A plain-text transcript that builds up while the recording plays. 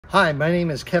Hi, my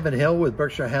name is Kevin Hill with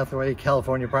Berkshire Hathaway,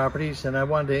 California Properties, and I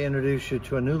wanted to introduce you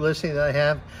to a new listing that I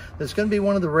have that's going to be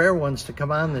one of the rare ones to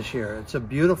come on this year. It's a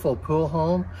beautiful pool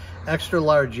home, extra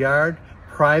large yard,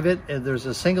 private, and there's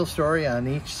a single story on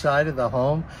each side of the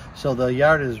home, so the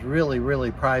yard is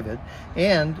really private.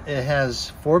 And it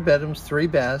has 4 bedrooms, 3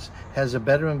 baths, has a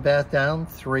bedroom and bath down,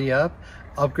 3 up,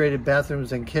 upgraded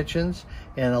bathrooms and kitchens,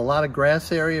 and a lot of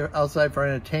grass area outside for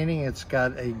entertaining. It's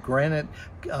got a granite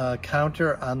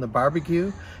counter on the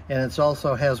barbecue, and it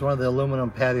also has one of the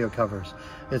aluminum patio covers.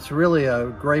 It's really a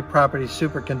great property,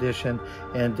 super condition,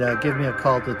 and give me a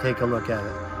call to take a look at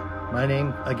it. My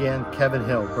name, again, Kevin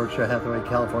Hill, Berkshire Hathaway,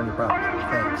 California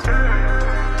Properties.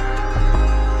 Thanks.